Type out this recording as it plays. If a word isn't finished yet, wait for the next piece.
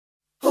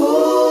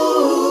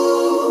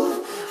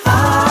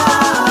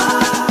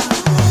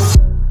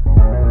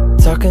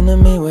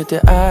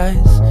with your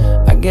eyes,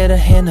 I get a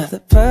hint of the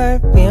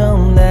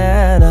perfume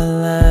that I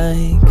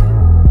like.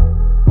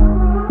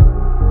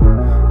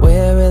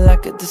 Wear it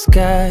like a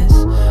disguise,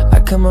 I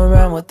come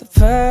around with the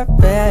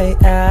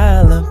perfect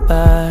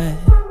alibi.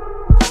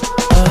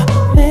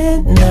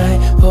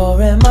 Midnight,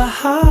 pouring my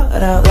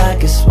heart out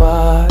like it's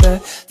water.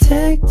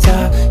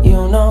 Tick-tock,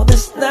 you know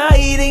this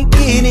night ain't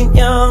getting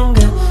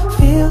younger.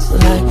 Feels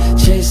like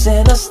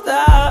chasing a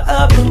star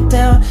up and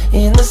down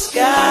in the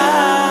sky.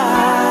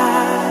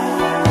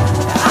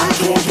 I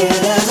can't get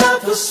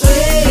enough of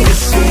sweet,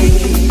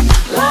 sweet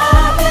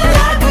loving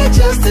like we're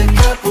just a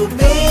couple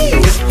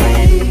bees,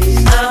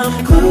 please.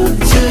 I'm glued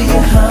to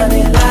you,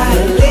 honey, like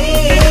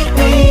believe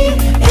me,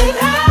 and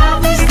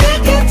I'll be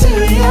sticking to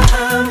you.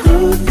 I'm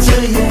glued to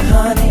you,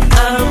 honey,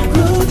 I'm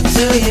glued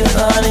to you,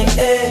 honey,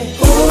 eh.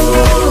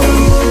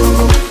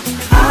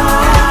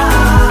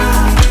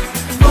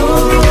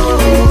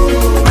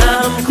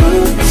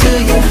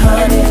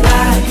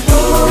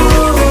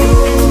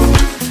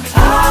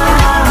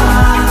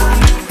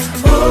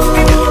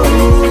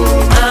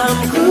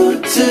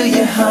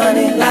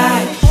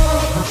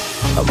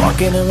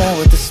 Walking around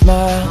with a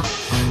smile,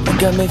 you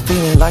got me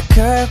feeling like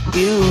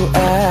curfew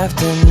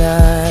after 9.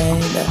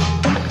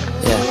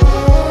 Yeah,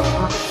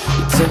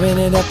 you're tearing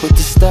it up with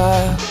the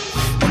style.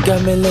 You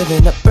got me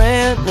living a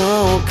brand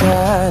new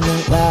kind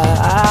of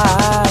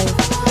life.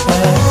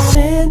 At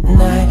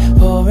midnight,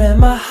 pouring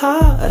my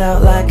heart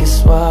out like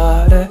it's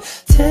water.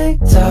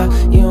 Tick-tock,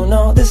 you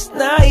know this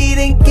night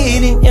ain't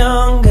getting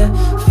younger.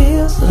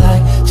 Feels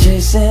like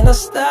chasing a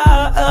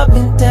star up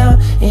and down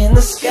in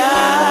the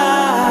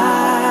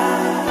sky.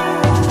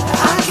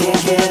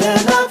 Can't get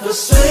enough of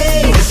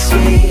sweet,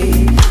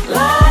 sweet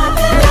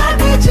loving like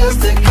we're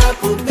just a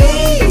couple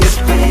bees,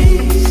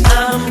 please.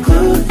 I'm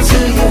glued to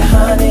you,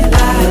 honey,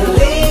 like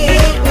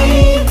believe me,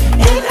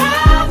 and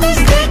I'll be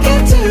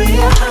sticking to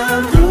you.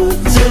 I'm glued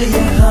to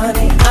you,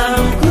 honey,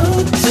 I'm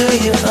glued to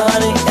you,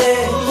 honey,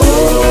 eh.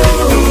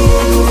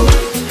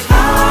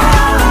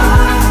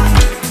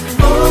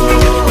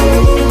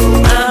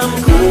 I'm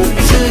glued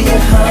to you,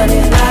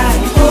 honey, like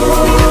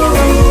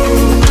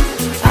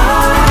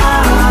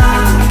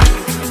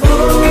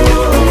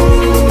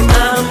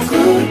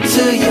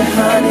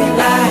honey,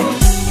 like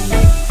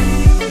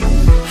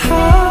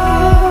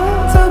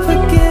don't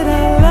forget I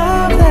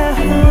love that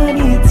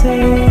honey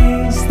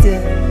taste,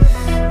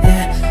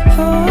 yeah.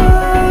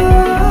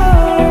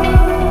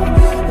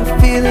 I'm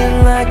feeling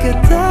like a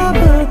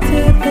double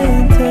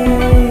dipping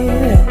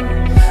day.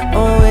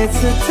 Oh,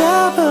 it's a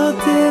double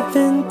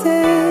dipping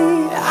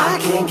day. I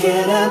can't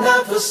get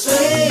enough of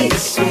sweet,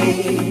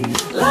 sweet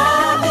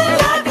loving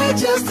like we're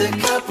just a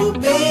couple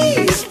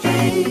bees,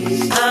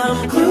 please.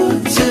 I'm